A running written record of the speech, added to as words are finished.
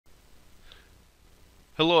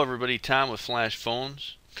Hello everybody, Tom with Flash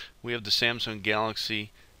Phones. We have the Samsung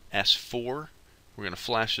Galaxy S4. We're going to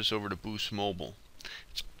flash this over to Boost Mobile.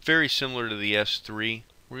 It's very similar to the S3.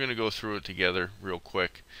 We're going to go through it together real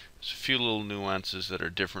quick. There's a few little nuances that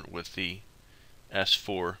are different with the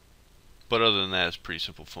S4, but other than that, it's a pretty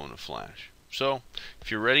simple phone to flash. So,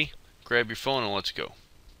 if you're ready, grab your phone and let's go.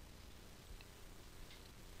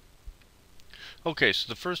 Okay, so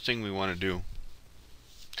the first thing we want to do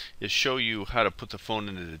is show you how to put the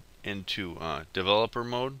phone into developer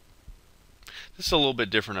mode. This is a little bit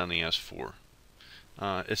different on the S4.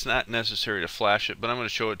 It's not necessary to flash it, but I'm going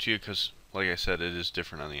to show it to you because, like I said, it is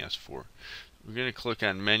different on the S4. We're going to click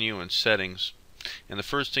on Menu and Settings, and the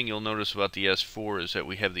first thing you'll notice about the S4 is that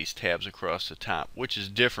we have these tabs across the top, which is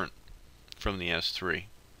different from the S3.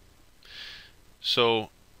 So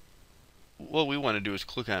what we want to do is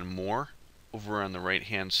click on More over on the right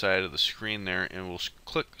hand side of the screen there, and we'll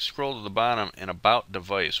scroll to the bottom, and About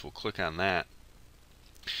Device, we'll click on that,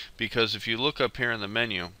 because if you look up here in the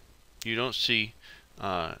menu you don't see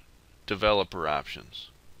developer options.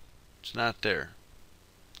 It's not there.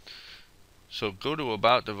 So go to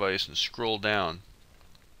About Device and scroll down,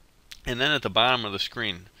 and then at the bottom of the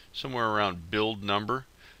screen, somewhere around Build Number,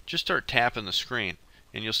 just start tapping the screen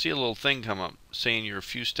and you'll see a little thing come up saying you're a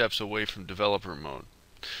few steps away from developer mode.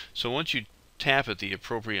 So once you tap it the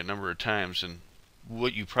appropriate number of times, and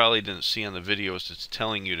what you probably didn't see on the video is it's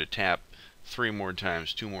telling you to tap 3 more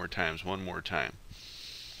times, 2 more times, 1 more time.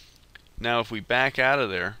 Now if we back out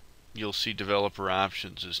of there, you'll see developer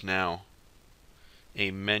options is now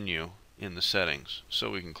a menu in the settings.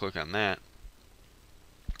 So we can click on that,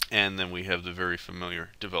 and then we have the very familiar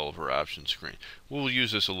developer options screen. We'll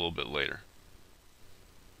use this a little bit later.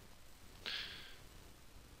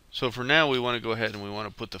 So for now we want to go ahead and we want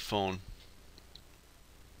to put the phone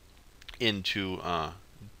into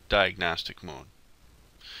diagnostic mode.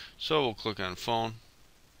 So we'll click on Phone.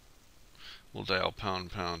 We'll dial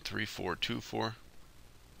 #3424,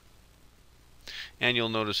 and you'll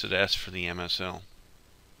notice it asks for the MSL.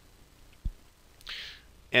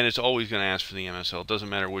 And it's always going to ask for the MSL. It doesn't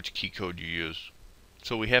matter which key code you use.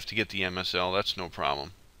 So we have to get the MSL. That's no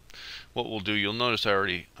problem. What we'll do, you'll notice I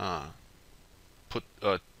already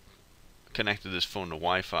connected this phone to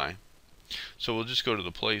Wi-Fi. So we'll just go to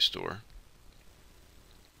the Play Store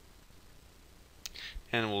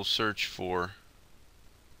and we'll search for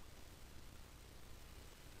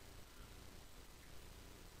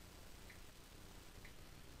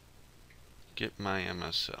Get My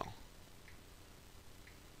MSL.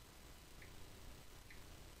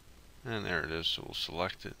 And there it is, so we'll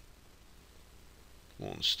select it.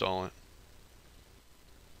 We'll install it.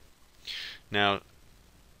 Now,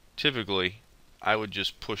 typically, I would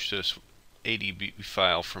just push this ADB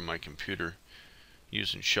file from my computer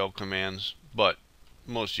using shell commands, but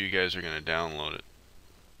most of you guys are going to download it.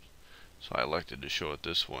 So I elected to show it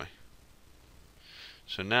this way.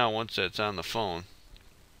 So now once that's on the phone,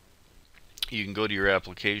 you can go to your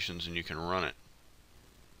applications and you can run it.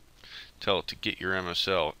 Tell it to get your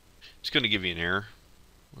MSL. It's going to give you an error.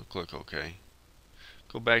 We'll click OK.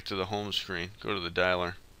 Go back to the home screen, go to the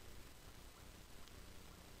dialer.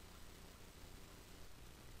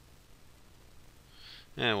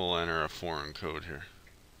 And we'll enter a foreign code here.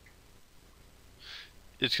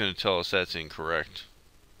 It's going to tell us that's incorrect.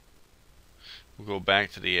 We'll go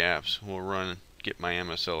back to the apps. We'll run Get My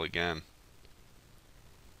MSL again.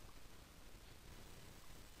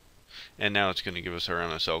 And now it's going to give us our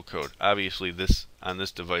MSL code. Obviously this on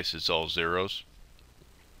this device it's all zeros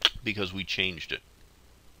because we changed it.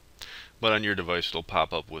 But on your device it'll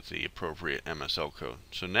pop up with the appropriate MSL code.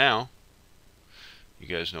 So now you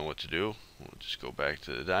guys know what to do. We'll just go back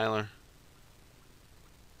to the dialer.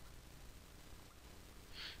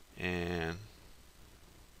 And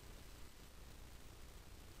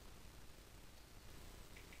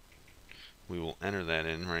we will enter that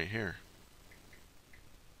in right here.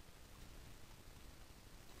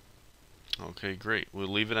 Okay, great. We'll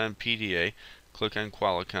leave it on PDA. Click on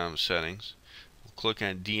Qualcomm settings. We'll click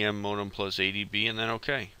on DM modem plus ADB and then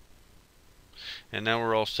OK. And now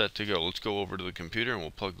we're all set to go. Let's go over to the computer and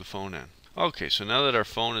we'll plug the phone in. Okay, so now that our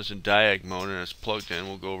phone is in diag mode and it's plugged in,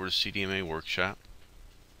 we'll go over to CDMA Workshop.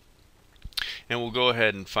 And we'll go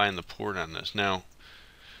ahead and find the port on this. Now,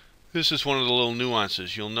 this is one of the little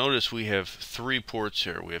nuances. You'll notice we have 3 ports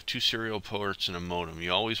here. We have 2 serial ports and a modem.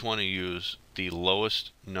 You always want to use the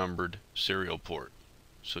lowest numbered serial port.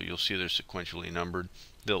 So you'll see they're sequentially numbered.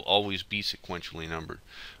 They'll always be sequentially numbered.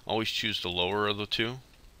 Always choose the lower of the 2.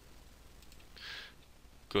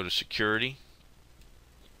 Go to Security.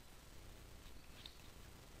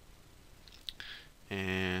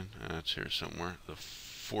 And that's here somewhere. The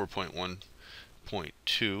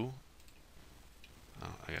 4.1.2.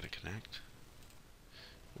 I gotta connect.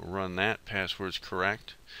 We'll run that. Password's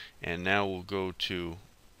correct. And now we'll go to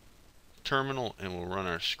terminal and we'll run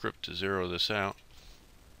our script to zero this out.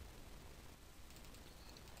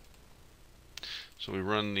 So we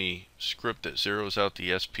run the script that zeroes out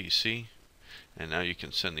the SPC, and now you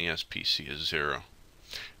can send the SPC as 0.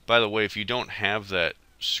 By the way, if you don't have that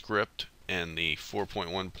script and the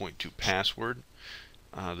 4.1.2 password,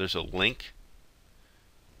 there's a link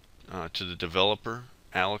to the developer,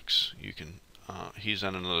 Alex. You can he's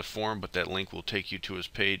on another forum, but that link will take you to his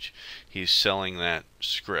page. He's selling that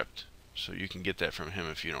script, so you can get that from him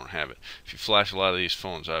if you don't have it. If you flash a lot of these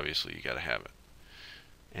phones, obviously you got to have it.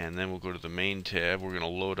 And then we'll go to the main tab. We're going to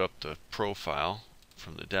load up the profile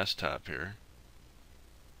from the desktop here.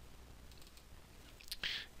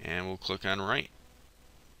 And we'll click on write.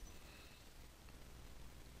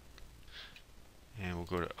 And we'll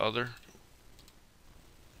go to other.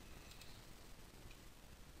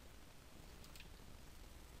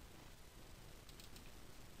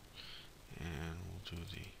 And we'll do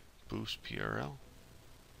the boost PRL.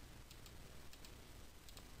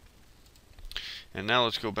 And now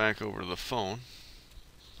let's go back over to the phone.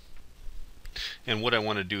 And what I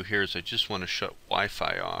want to do here is I just want to shut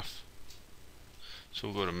Wi-Fi off. So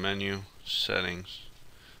we'll go to menu, settings,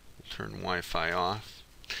 we'll turn Wi-Fi off,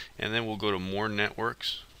 and then we'll go to more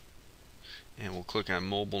networks, and we'll click on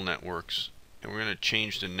mobile networks, and we're going to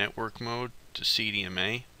change the network mode to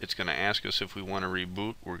CDMA. It's going to ask us if we want to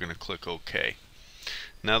reboot. We're going to click OK.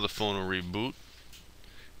 Now the phone will reboot,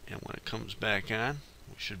 and when it comes back on,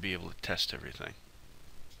 we should be able to test everything.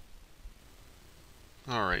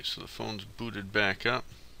 Alright, so the phone's booted back up.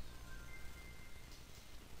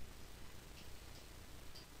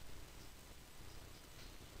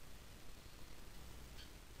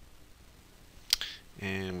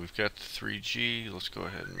 And we've got the 3G. Let's go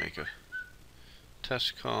ahead and make a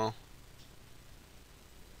test call.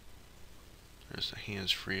 There's the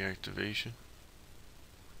hands-free activation.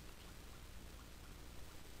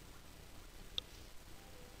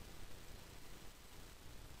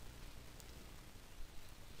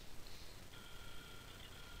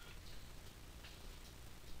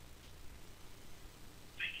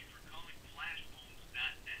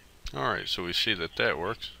 Alright, so we see that that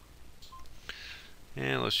works.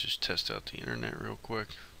 And let's just test out the internet real quick.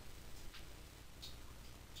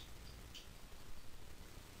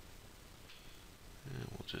 And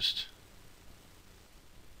we'll just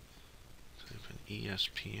type in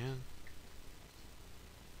ESPN.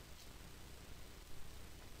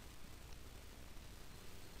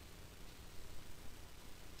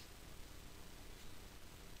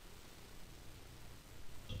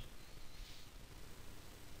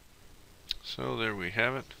 So there we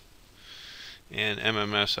have it. And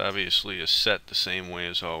MMS obviously is set the same way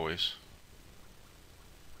as always.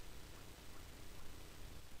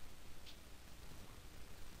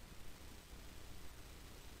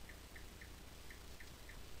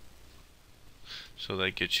 So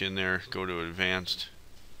that gets you in there. Go to advanced.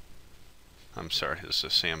 I'm sorry, this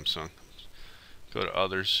is Samsung. Go to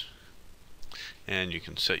others, and you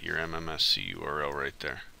can set your MMSC URL right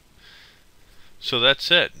there. So that's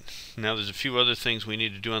it. Now there's a few other things we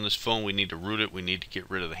need to do on this phone. We need to root it. We need to get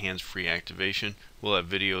rid of the hands-free activation. We'll have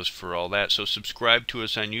videos for all that. So subscribe to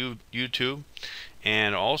us on YouTube,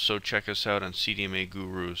 and also check us out on CDMA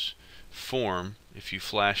Gurus forum. If you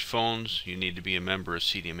flash phones, you need to be a member of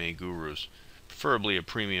CDMA Gurus, preferably a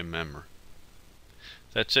premium member.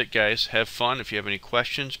 That's it, guys. Have fun. If you have any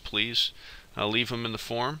questions, please leave them in the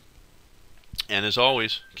forum. And as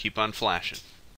always, keep on flashing.